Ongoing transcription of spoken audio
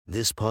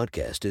This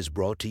podcast is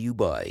brought to you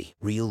by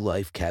Real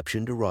Life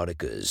Captioned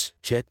Eroticas.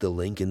 Check the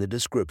link in the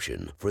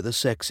description for the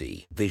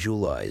sexy,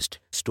 visualized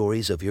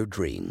stories of your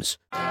dreams.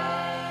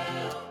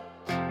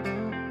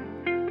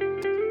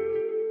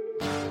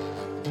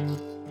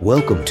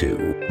 Welcome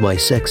to My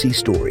Sexy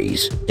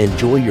Stories.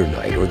 Enjoy your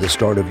night or the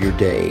start of your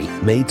day,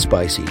 made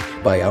spicy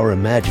by our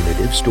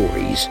imaginative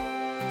stories.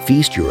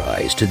 Feast your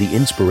eyes to the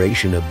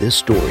inspiration of this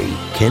story,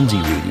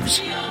 Kenzie Reeves.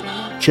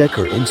 Check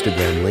her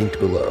Instagram linked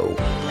below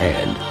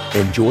and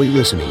enjoy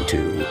listening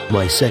to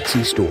My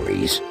Sexy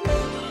Stories.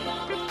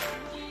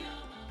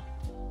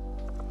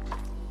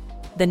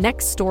 The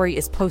next story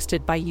is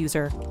posted by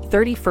user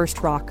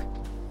 31stRock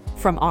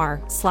from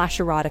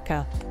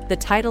r/erotica. The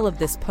title of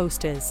this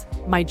post is,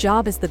 My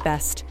Job is the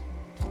Best.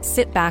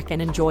 Sit back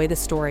and enjoy the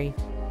story.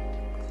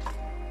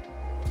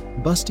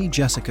 Busty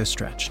Jessica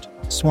stretched,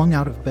 swung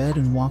out of bed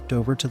and walked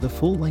over to the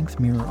full-length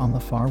mirror on the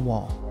far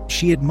wall.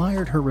 She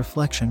admired her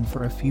reflection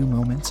for a few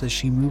moments as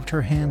she moved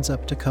her hands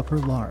up to cup her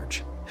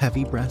large,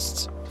 heavy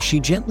breasts. She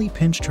gently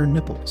pinched her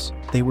nipples.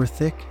 They were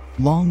thick,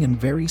 long, and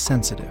very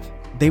sensitive.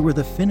 They were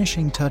the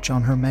finishing touch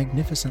on her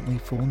magnificently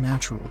full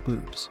natural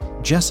boobs.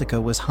 Jessica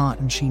was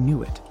hot and she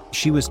knew it.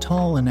 She was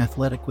tall and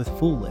athletic with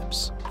full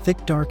lips,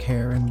 thick dark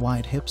hair and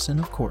wide hips, and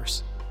of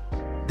course,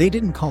 they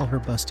didn't call her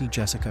Busty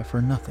Jessica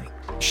for nothing.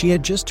 She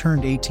had just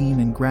turned 18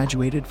 and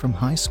graduated from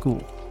high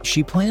school.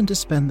 She planned to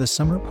spend the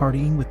summer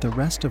partying with the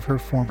rest of her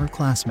former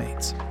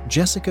classmates.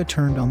 Jessica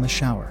turned on the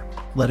shower,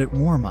 let it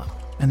warm up,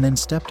 and then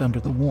stepped under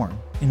the warm,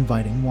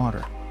 inviting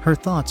water. Her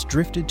thoughts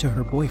drifted to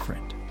her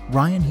boyfriend,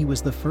 Ryan. He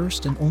was the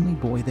first and only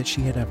boy that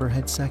she had ever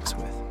had sex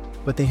with,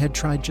 but they had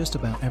tried just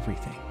about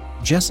everything.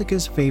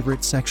 Jessica's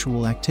favorite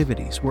sexual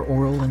activities were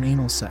oral and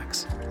anal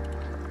sex.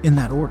 In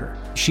that order,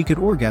 she could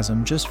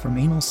orgasm just from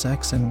anal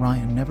sex, and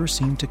Ryan never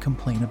seemed to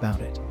complain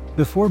about it.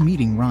 Before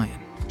meeting Ryan,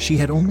 she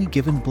had only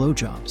given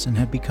blowjobs and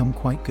had become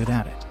quite good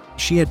at it.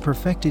 She had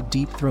perfected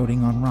deep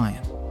throating on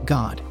Ryan.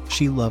 God,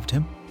 she loved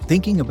him.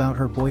 Thinking about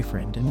her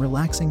boyfriend and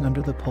relaxing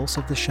under the pulse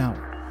of the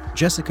shower,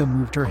 Jessica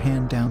moved her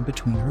hand down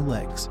between her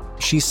legs.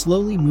 She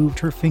slowly moved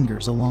her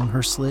fingers along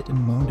her slit and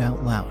moaned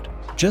out loud.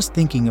 Just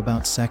thinking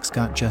about sex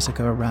got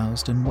Jessica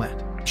aroused and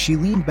wet. She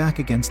leaned back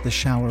against the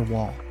shower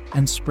wall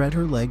and spread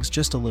her legs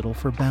just a little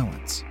for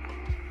balance,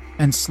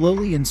 and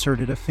slowly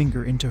inserted a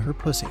finger into her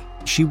pussy.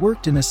 She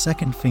worked in a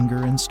second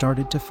finger and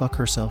started to fuck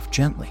herself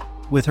gently.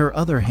 With her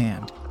other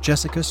hand,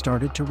 Jessica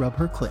started to rub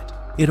her clit.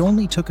 It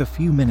only took a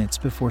few minutes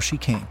before she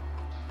came.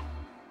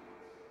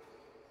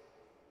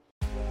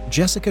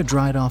 Jessica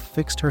dried off,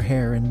 fixed her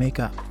hair and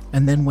makeup,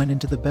 and then went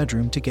into the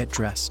bedroom to get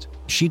dressed.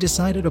 She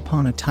decided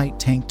upon a tight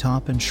tank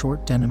top and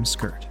short denim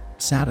skirt.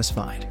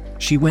 Satisfied,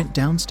 she went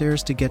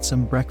downstairs to get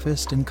some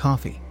breakfast and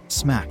coffee.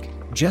 Smack!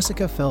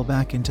 Jessica fell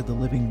back into the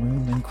living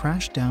room and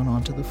crashed down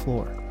onto the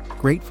floor.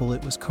 Grateful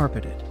it was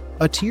carpeted.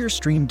 A tear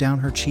streamed down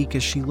her cheek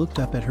as she looked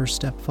up at her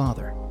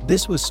stepfather.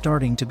 This was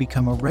starting to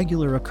become a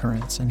regular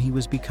occurrence, and he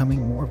was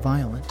becoming more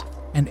violent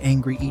and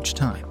angry each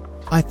time.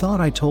 I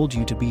thought I told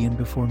you to be in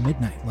before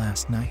midnight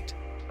last night,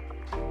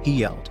 he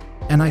yelled.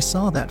 And I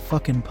saw that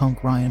fucking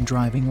punk Ryan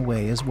driving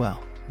away as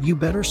well. You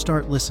better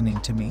start listening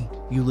to me,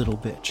 you little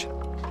bitch,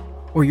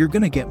 or you're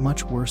gonna get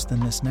much worse than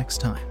this next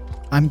time.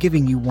 I'm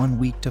giving you 1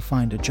 week to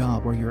find a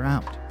job or you're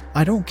out.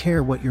 I don't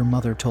care what your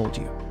mother told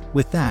you.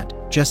 With that,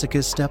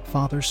 Jessica's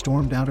stepfather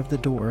stormed out of the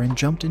door and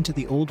jumped into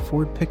the old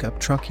Ford pickup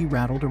truck he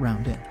rattled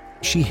around in.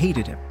 She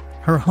hated him.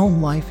 Her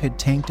home life had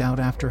tanked out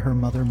after her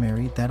mother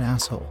married that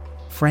asshole.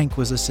 Frank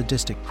was a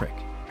sadistic prick.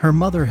 Her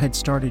mother had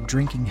started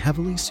drinking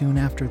heavily soon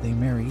after they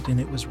married, and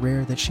it was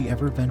rare that she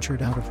ever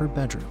ventured out of her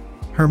bedroom.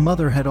 Her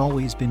mother had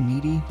always been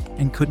needy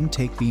and couldn't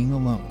take being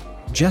alone.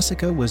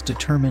 Jessica was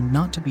determined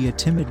not to be a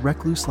timid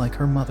recluse like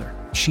her mother.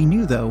 She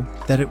knew, though,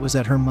 that it was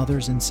at her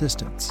mother's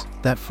insistence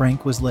that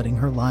Frank was letting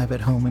her live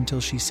at home until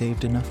she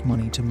saved enough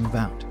money to move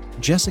out.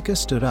 Jessica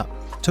stood up,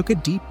 took a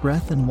deep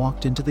breath, and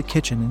walked into the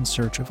kitchen in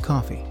search of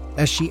coffee.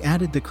 As she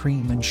added the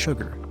cream and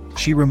sugar,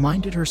 she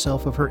reminded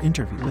herself of her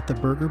interview at the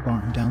Burger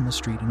Barn down the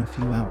street in a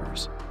few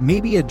hours.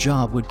 Maybe a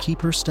job would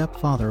keep her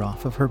stepfather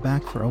off of her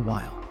back for a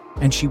while,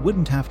 and she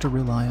wouldn't have to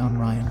rely on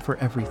Ryan for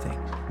everything.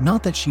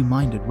 Not that she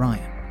minded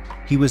Ryan.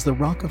 He was the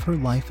rock of her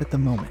life at the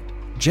moment.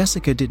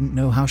 Jessica didn't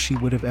know how she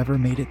would have ever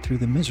made it through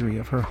the misery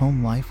of her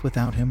home life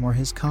without him or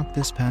his cock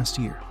this past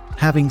year.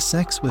 Having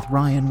sex with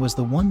Ryan was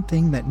the one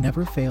thing that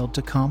never failed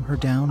to calm her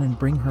down and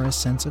bring her a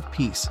sense of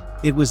peace.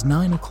 It was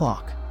 9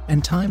 o'clock,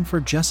 and time for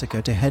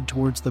Jessica to head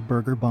towards the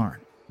Burger Barn.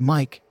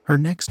 Mike, her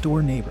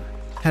next-door neighbor,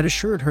 had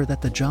assured her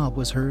that the job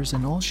was hers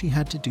and all she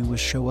had to do was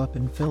show up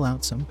and fill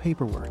out some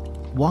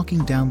paperwork.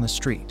 Walking down the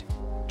street,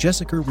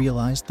 Jessica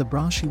realized the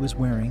bra she was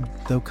wearing,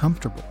 though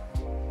comfortable,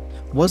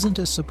 wasn't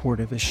as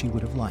supportive as she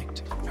would have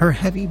liked. Her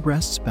heavy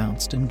breasts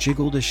bounced and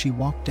jiggled as she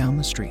walked down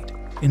the street,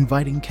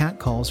 inviting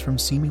catcalls from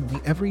seemingly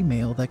every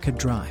male that could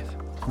drive,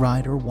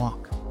 ride, or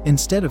walk.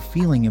 Instead of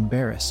feeling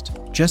embarrassed,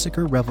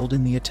 Jessica reveled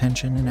in the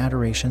attention and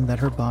adoration that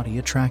her body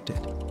attracted.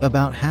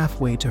 About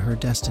halfway to her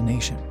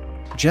destination,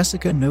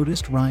 Jessica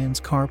noticed Ryan's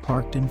car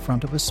parked in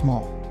front of a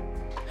small,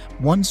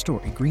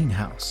 one-story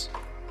greenhouse.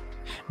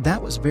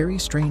 That was very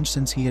strange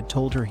since he had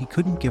told her he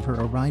couldn't give her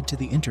a ride to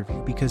the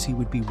interview because he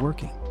would be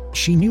working.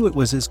 She knew it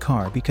was his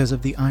car because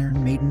of the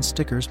Iron Maiden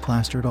stickers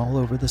plastered all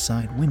over the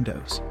side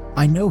windows.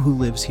 I know who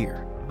lives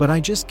here, but I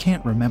just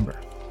can't remember.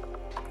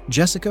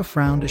 Jessica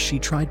frowned as she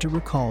tried to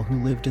recall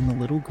who lived in the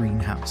little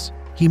greenhouse.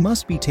 He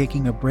must be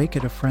taking a break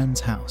at a friend's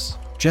house.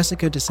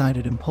 Jessica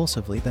decided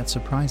impulsively that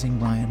surprising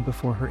Ryan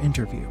before her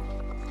interview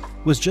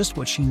was just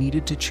what she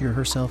needed to cheer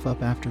herself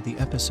up after the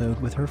episode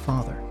with her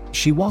father.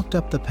 She walked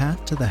up the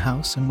path to the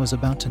house and was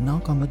about to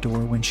knock on the door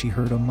when she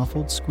heard a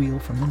muffled squeal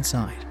from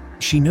inside.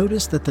 She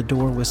noticed that the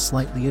door was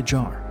slightly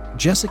ajar.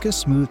 Jessica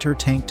smoothed her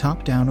tank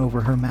top down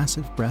over her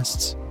massive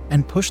breasts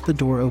and pushed the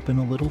door open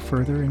a little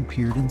further and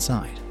peered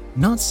inside.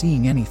 Not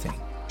seeing anything,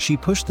 she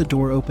pushed the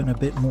door open a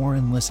bit more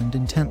and listened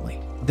intently.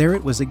 There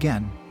it was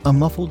again, a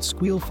muffled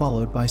squeal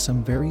followed by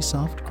some very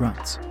soft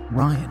grunts.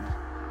 "Ryan,"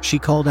 she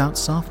called out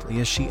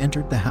softly as she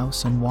entered the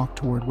house and walked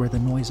toward where the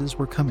noises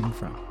were coming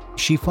from.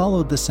 She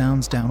followed the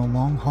sounds down a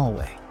long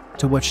hallway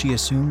to what she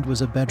assumed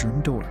was a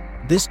bedroom door.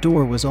 This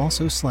door was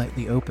also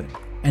slightly open,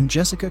 and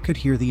Jessica could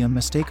hear the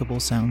unmistakable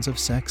sounds of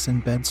sex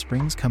and bed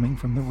springs coming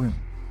from the room.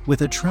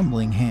 With a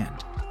trembling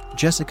hand,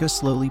 Jessica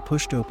slowly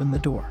pushed open the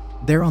door.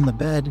 There on the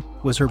bed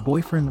was her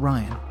boyfriend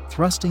Ryan,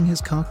 thrusting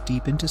his cock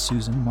deep into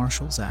Susan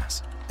Marshall's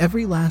ass.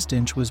 Every last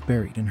inch was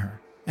buried in her,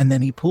 and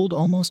then he pulled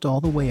almost all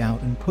the way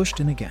out and pushed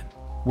in again,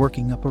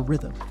 working up a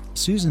rhythm.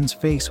 Susan's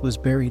face was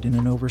buried in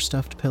an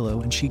overstuffed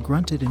pillow and she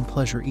grunted in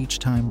pleasure each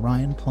time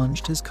Ryan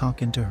plunged his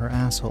cock into her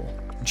asshole.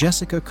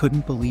 Jessica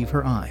couldn't believe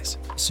her eyes.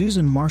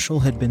 Susan Marshall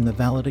had been the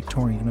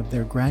valedictorian of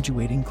their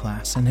graduating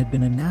class and had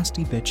been a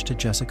nasty bitch to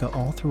Jessica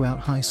all throughout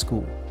high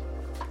school.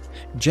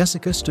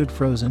 Jessica stood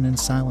frozen and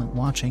silent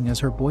watching as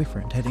her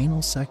boyfriend had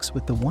anal sex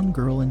with the one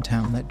girl in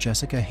town that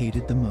Jessica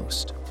hated the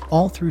most.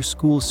 All through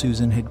school,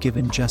 Susan had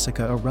given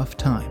Jessica a rough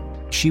time.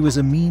 She was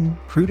a mean,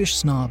 prudish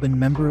snob and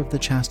member of the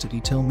Chastity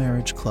Till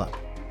Marriage Club,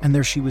 and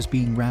there she was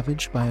being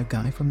ravaged by a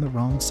guy from the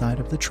wrong side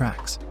of the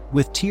tracks.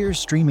 With tears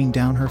streaming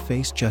down her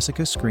face,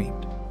 Jessica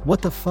screamed,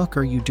 "What the fuck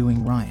are you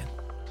doing, Ryan?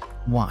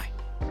 Why?"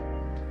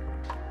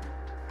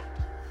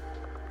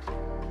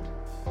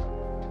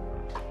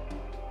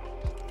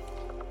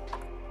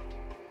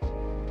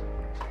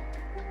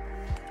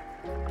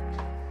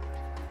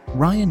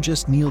 Ryan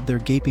just kneeled there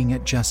gaping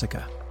at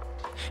Jessica,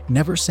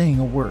 never saying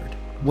a word.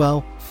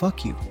 "Well,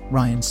 fuck you,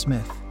 Ryan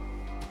Smith,"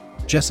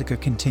 Jessica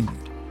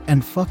continued.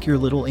 "And fuck your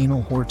little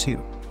anal whore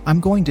too. I'm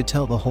going to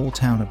tell the whole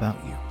town about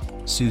you,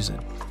 Susan."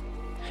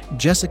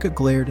 Jessica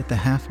glared at the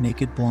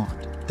half-naked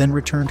blonde, then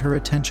returned her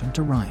attention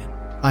to Ryan.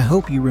 "I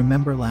hope you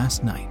remember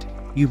last night,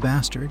 you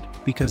bastard,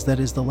 because that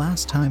is the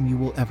last time you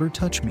will ever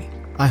touch me.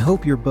 I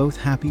hope you're both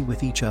happy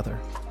with each other.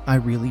 I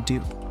really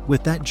do."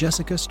 With that,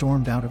 Jessica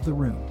stormed out of the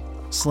room,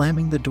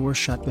 slamming the door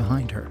shut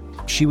behind her.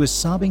 She was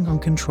sobbing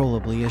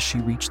uncontrollably as she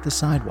reached the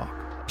sidewalk.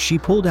 She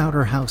pulled out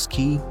her house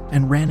key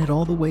and ran it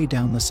all the way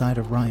down the side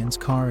of Ryan's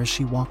car as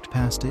she walked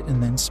past it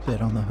and then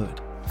spit on the hood.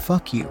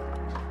 "Fuck you."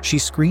 She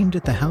screamed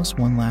at the house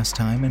one last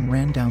time and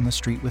ran down the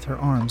street with her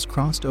arms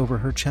crossed over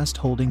her chest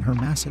holding her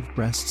massive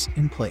breasts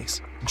in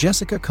place.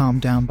 Jessica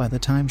calmed down by the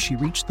time she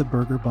reached the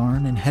burger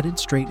barn and headed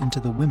straight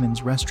into the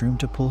women's restroom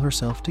to pull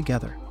herself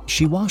together.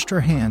 She washed her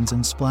hands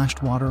and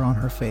splashed water on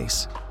her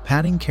face,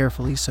 patting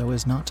carefully so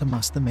as not to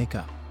muss the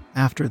makeup.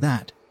 After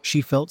that,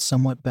 she felt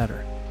somewhat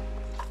better,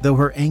 though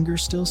her anger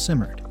still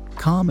simmered,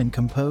 calm and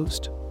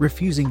composed,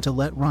 refusing to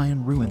let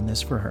Ryan ruin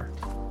this for her.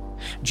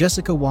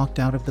 Jessica walked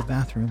out of the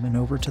bathroom and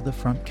over to the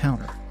front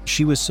counter.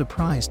 She was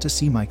surprised to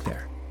see Mike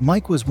there.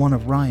 Mike was one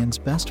of Ryan's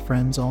best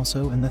friends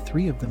also, and the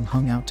three of them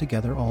hung out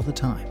together all the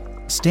time.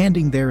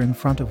 Standing there in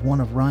front of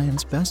one of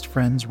Ryan's best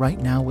friends right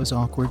now was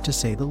awkward to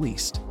say the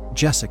least.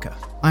 "Jessica,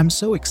 I'm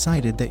so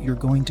excited that you're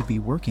going to be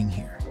working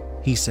here,"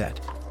 he said,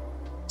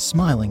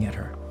 smiling at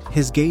her.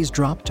 His gaze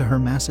dropped to her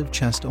massive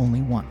chest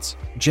only once.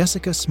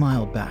 Jessica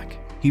smiled back.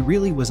 He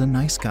really was a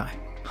nice guy.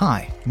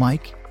 "Hi,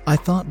 Mike. I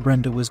thought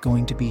Brenda was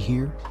going to be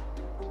here?"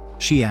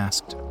 she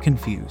asked,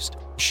 confused.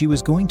 "She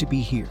was going to be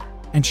here,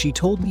 and she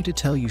told me to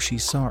tell you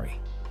she's sorry,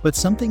 but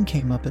something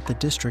came up at the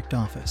district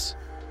office,"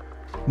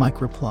 Mike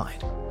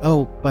replied.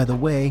 "Oh, by the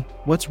way,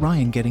 what's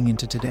Ryan getting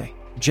into today?"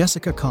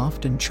 Jessica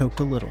coughed and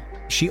choked a little.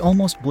 She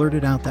almost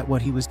blurted out that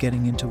what he was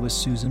getting into was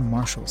Susan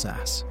Marshall's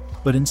ass,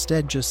 but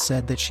instead just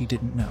said that she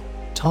didn't know.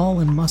 Tall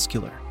and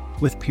muscular,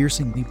 with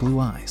piercingly blue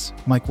eyes,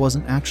 Mike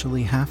wasn't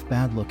actually half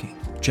bad looking,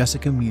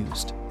 Jessica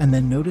mused, and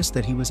then noticed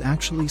that he was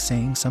actually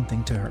saying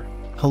something to her.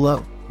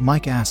 "Hello?"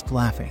 Mike asked,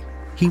 laughing.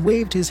 He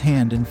waved his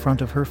hand in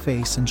front of her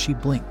face and she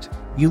blinked.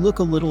 "You look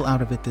a little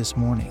out of it this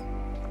morning,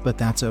 but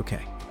that's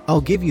okay. I'll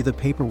give you the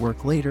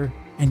paperwork later,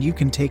 and you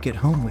can take it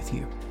home with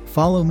you.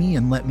 Follow me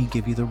and let me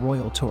give you the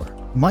royal tour."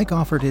 Mike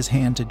offered his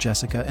hand to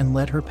Jessica and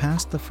led her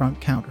past the front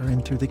counter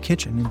and through the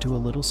kitchen into a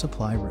little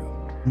supply room.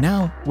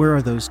 "Now, where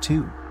are those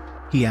two?"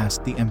 he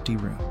asked the empty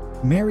room.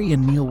 "Mary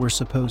and Neil were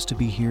supposed to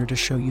be here to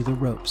show you the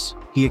ropes,"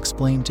 he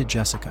explained to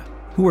Jessica.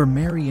 "Who are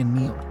Mary and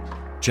Neil?"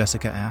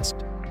 Jessica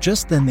asked.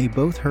 Just then they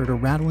both heard a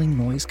rattling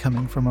noise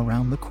coming from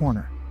around the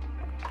corner.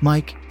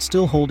 Mike,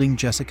 still holding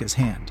Jessica's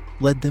hand,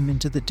 led them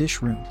into the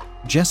dish room.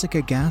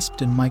 Jessica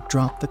gasped and Mike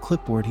dropped the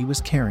clipboard he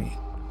was carrying.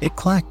 It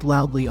clacked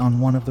loudly on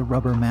one of the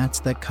rubber mats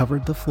that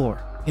covered the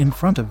floor. In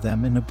front of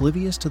them and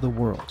oblivious to the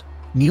world,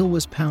 Neil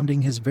was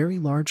pounding his very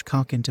large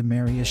cock into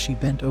Mary as she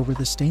bent over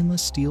the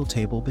stainless steel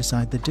table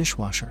beside the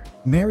dishwasher.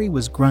 Mary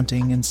was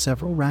grunting and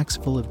several racks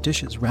full of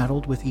dishes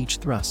rattled with each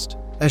thrust.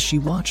 As she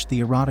watched the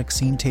erotic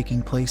scene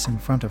taking place in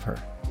front of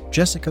her,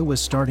 Jessica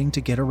was starting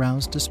to get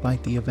aroused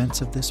despite the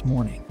events of this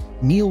morning.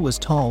 Neil was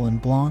tall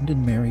and blonde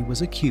and Mary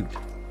was a cute,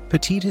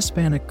 petite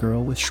Hispanic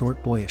girl with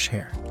short boyish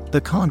hair.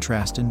 The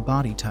contrast in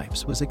body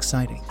types was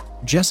exciting.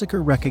 Jessica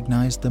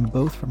recognized them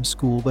both from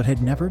school but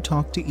had never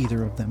talked to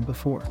either of them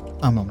before.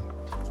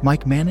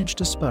 Mike managed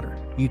to sputter.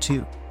 You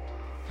too.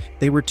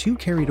 They were too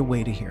carried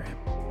away to hear him.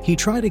 He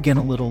tried again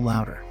a little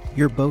louder.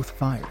 You're both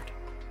fired.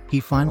 He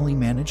finally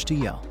managed to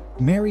yell.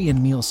 Mary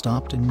and Neil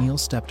stopped and Neil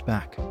stepped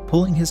back,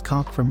 pulling his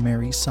cock from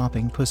Mary's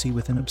sopping pussy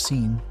with an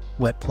obscene,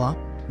 wet plop.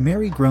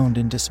 Mary groaned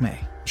in dismay.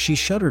 She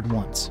shuddered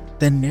once,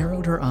 then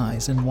narrowed her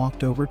eyes and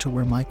walked over to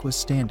where Mike was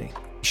standing.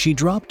 She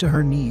dropped to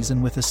her knees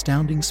and with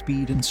astounding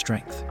speed and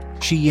strength,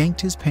 she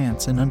yanked his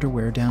pants and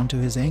underwear down to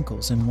his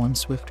ankles in one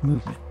swift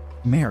movement.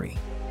 Mary!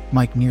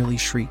 Mike nearly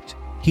shrieked.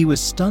 He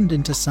was stunned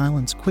into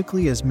silence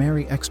quickly as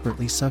Mary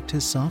expertly sucked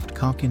his soft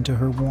cock into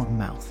her warm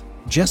mouth.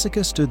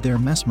 Jessica stood there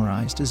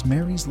mesmerized as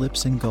Mary's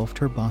lips engulfed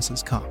her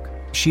boss's cock.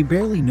 She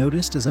barely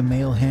noticed as a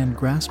male hand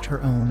grasped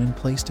her own and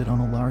placed it on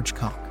a large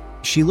cock.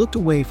 She looked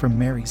away from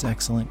Mary's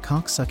excellent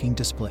cock-sucking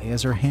display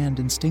as her hand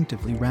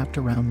instinctively wrapped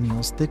around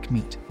Neil's thick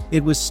meat.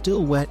 It was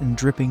still wet and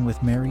dripping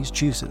with Mary's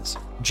juices.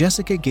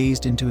 Jessica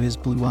gazed into his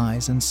blue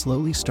eyes and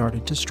slowly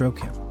started to stroke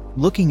him.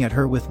 Looking at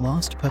her with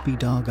lost puppy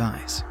dog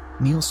eyes,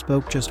 Neil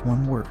spoke just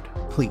one word,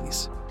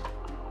 please.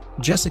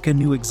 Jessica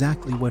knew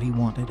exactly what he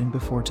wanted and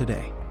before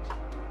today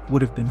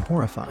would have been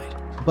horrified.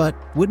 But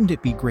wouldn't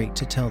it be great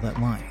to tell that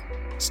lying,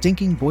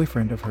 stinking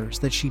boyfriend of hers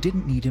that she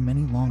didn't need him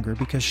any longer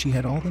because she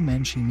had all the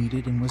men she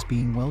needed and was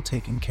being well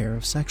taken care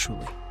of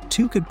sexually.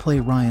 Two could play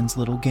Ryan's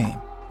little game.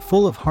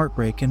 Full of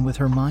heartbreak and with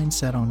her mind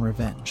set on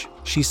revenge,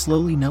 she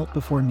slowly knelt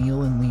before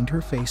Neil and leaned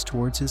her face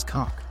towards his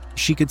cock.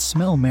 She could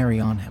smell Mary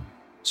on him,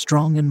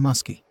 strong and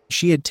musky.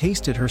 She had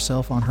tasted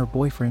herself on her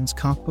boyfriend's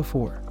cock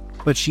before,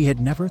 but she had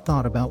never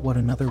thought about what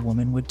another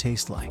woman would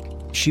taste like.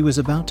 She was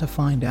about to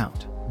find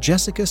out.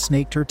 Jessica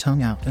snaked her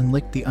tongue out and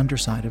licked the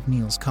underside of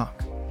Neil's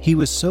cock. He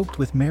was soaked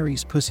with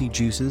Mary's pussy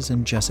juices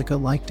and Jessica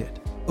liked it.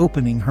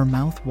 Opening her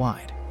mouth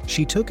wide,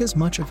 she took as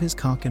much of his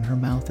cock in her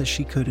mouth as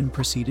she could and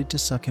proceeded to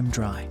suck him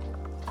dry,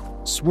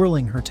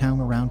 swirling her tongue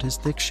around his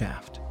thick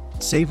shaft,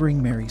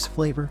 savoring Mary's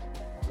flavor.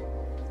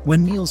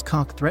 When Neil's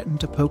cock threatened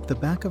to poke the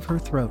back of her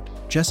throat,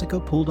 Jessica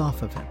pulled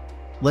off of him,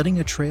 letting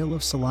a trail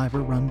of saliva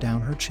run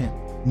down her chin.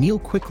 Neil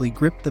quickly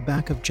gripped the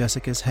back of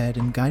Jessica's head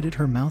and guided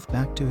her mouth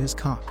back to his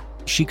cock.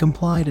 She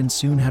complied and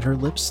soon had her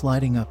lips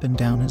sliding up and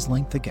down his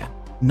length again.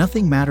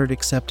 Nothing mattered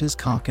except his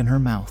cock in her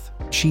mouth.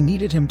 She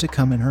needed him to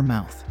come in her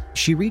mouth.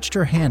 She reached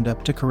her hand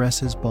up to caress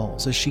his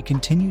balls as she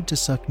continued to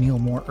suck Neil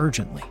more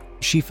urgently.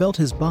 She felt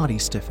his body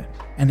stiffen,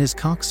 and his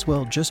cock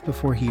swelled just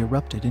before he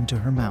erupted into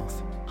her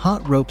mouth.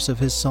 Hot ropes of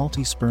his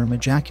salty sperm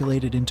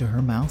ejaculated into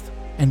her mouth,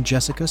 and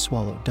Jessica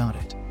swallowed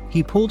it.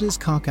 He pulled his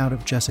cock out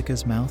of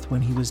Jessica's mouth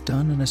when he was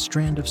done and a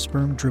strand of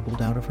sperm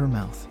dribbled out of her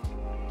mouth,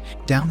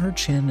 down her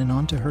chin and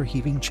onto her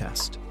heaving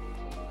chest,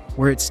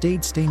 where it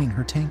stayed staining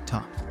her tank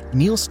top.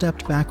 Neil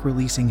stepped back,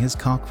 releasing his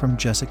cock from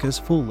Jessica's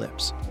full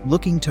lips.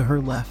 Looking to her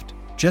left,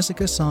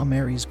 Jessica saw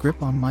Mary's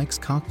grip on Mike's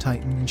cock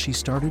tighten and she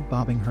started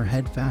bobbing her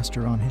head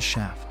faster on his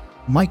shaft.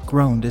 Mike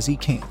groaned as he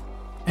came,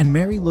 and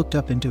Mary looked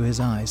up into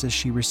his eyes as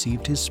she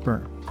received his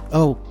sperm.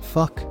 Oh,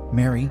 fuck,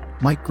 Mary,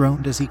 Mike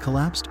groaned as he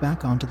collapsed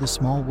back onto the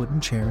small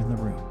wooden chair in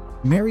the room.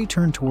 Mary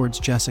turned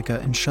towards Jessica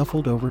and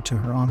shuffled over to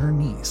her on her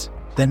knees,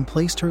 then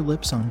placed her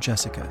lips on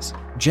Jessica's.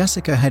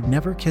 Jessica had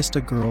never kissed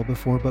a girl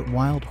before, but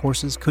wild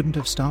horses couldn't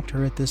have stopped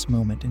her at this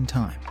moment in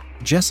time.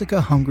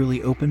 Jessica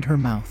hungrily opened her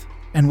mouth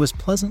and was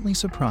pleasantly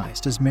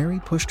surprised as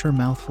Mary pushed her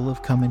mouthful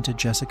of cum into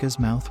Jessica's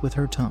mouth with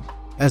her tongue.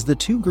 As the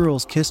two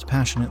girls kissed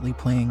passionately,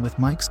 playing with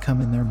Mike's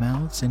cum in their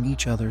mouths and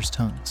each other's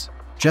tongues,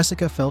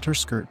 Jessica felt her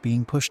skirt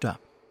being pushed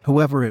up.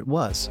 Whoever it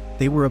was,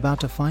 they were about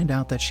to find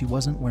out that she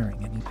wasn't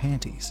wearing any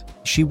panties.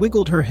 She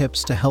wiggled her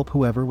hips to help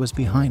whoever was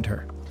behind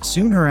her.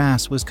 Soon her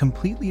ass was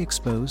completely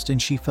exposed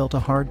and she felt a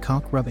hard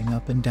cock rubbing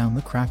up and down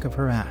the crack of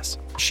her ass.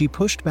 She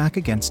pushed back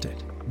against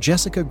it.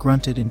 Jessica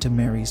grunted into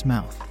Mary's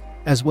mouth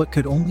as what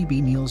could only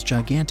be Neil's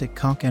gigantic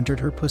cock entered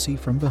her pussy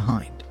from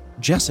behind.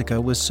 Jessica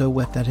was so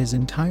wet that his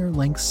entire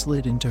length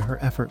slid into her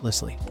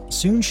effortlessly.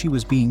 Soon she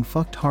was being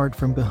fucked hard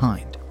from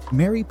behind.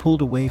 Mary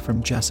pulled away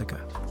from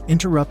Jessica,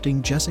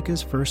 interrupting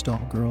Jessica's first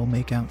all-girl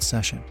makeout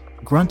session.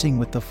 Grunting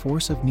with the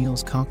force of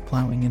Neil's cock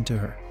plowing into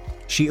her,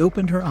 she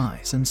opened her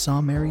eyes and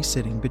saw Mary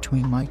sitting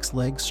between Mike's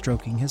legs,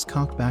 stroking his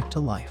cock back to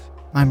life.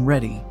 I'm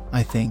ready,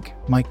 I think,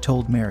 Mike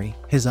told Mary,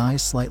 his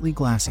eyes slightly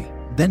glassy.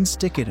 Then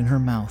stick it in her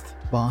mouth,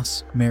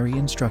 boss, Mary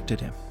instructed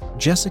him.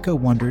 Jessica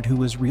wondered who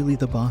was really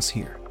the boss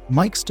here.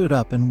 Mike stood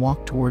up and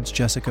walked towards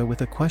Jessica with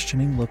a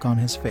questioning look on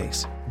his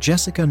face.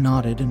 Jessica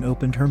nodded and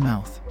opened her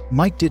mouth.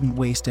 Mike didn't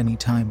waste any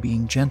time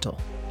being gentle.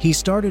 He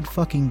started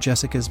fucking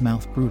Jessica's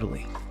mouth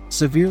brutally,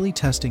 severely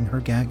testing her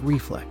gag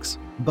reflex.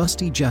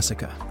 Busty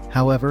Jessica,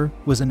 however,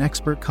 was an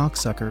expert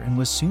cocksucker and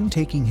was soon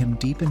taking him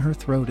deep in her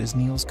throat as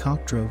Neil's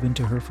cock drove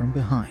into her from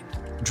behind.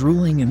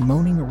 Drooling and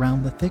moaning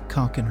around the thick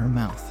cock in her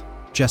mouth,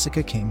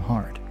 Jessica came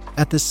hard.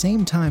 At the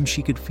same time,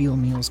 she could feel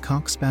Neil's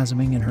cock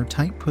spasming in her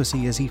tight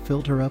pussy as he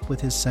filled her up with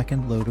his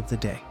second load of the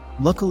day.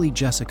 Luckily,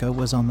 Jessica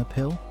was on the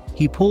pill.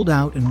 He pulled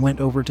out and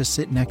went over to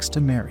sit next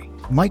to Mary.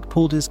 Mike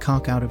pulled his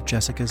cock out of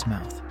Jessica's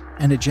mouth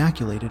and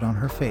ejaculated on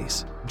her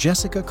face.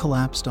 Jessica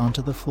collapsed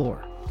onto the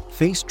floor,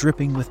 face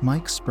dripping with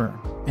Mike's sperm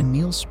and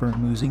Neil's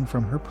sperm oozing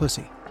from her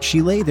pussy.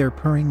 She lay there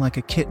purring like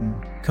a kitten,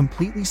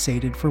 completely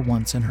sated for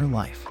once in her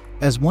life.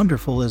 As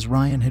wonderful as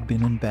Ryan had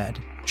been in bed,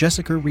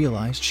 Jessica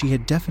realized she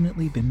had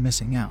definitely been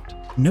missing out.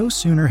 No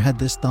sooner had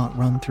this thought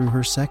run through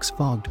her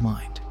sex-fogged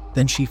mind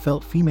than she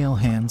felt female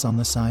hands on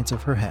the sides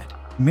of her head.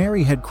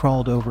 Mary had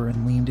crawled over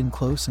and leaned in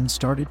close and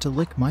started to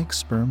lick Mike's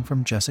sperm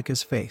from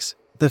Jessica's face.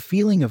 The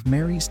feeling of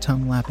Mary's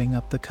tongue lapping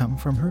up the cum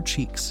from her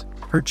cheeks,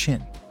 her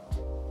chin,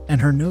 and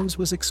her nose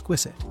was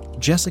exquisite.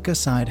 Jessica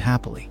sighed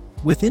happily.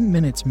 Within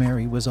minutes,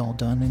 Mary was all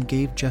done and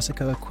gave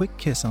Jessica a quick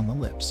kiss on the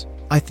lips.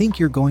 "I think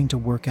you're going to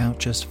work out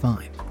just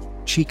fine,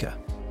 chica,"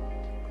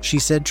 she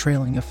said,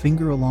 trailing a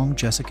finger along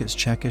Jessica's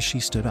cheek as she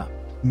stood up.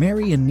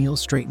 Mary and Neil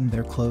straightened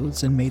their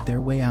clothes and made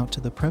their way out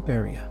to the prep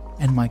area,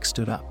 and Mike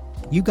stood up.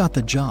 "You got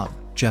the job,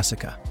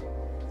 Jessica."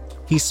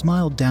 He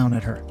smiled down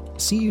at her.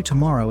 "See you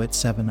tomorrow at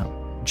 7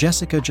 a.m.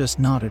 Jessica just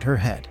nodded her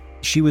head.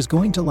 She was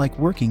going to like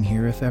working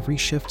here if every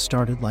shift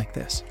started like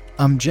this.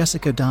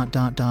 Jessica ...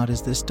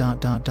 is this ...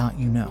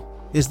 you know?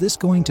 Is this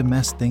going to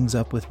mess things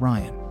up with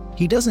Ryan?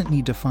 He doesn't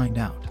need to find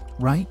out,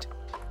 right?"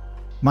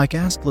 Mike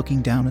asked,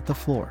 looking down at the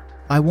floor.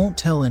 "I won't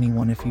tell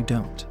anyone if you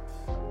don't,"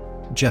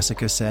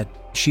 Jessica said.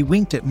 She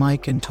winked at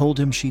Mike and told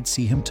him she'd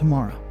see him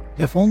tomorrow.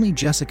 If only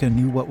Jessica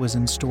knew what was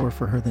in store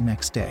for her the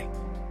next day.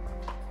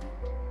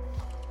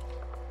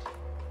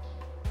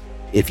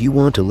 If you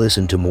want to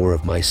listen to more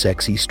of my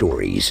sexy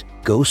stories,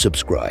 go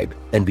subscribe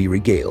and be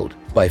regaled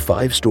by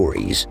 5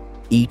 stories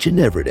each and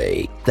every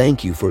day.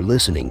 Thank you for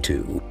listening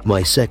to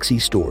My Sexy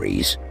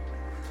Stories.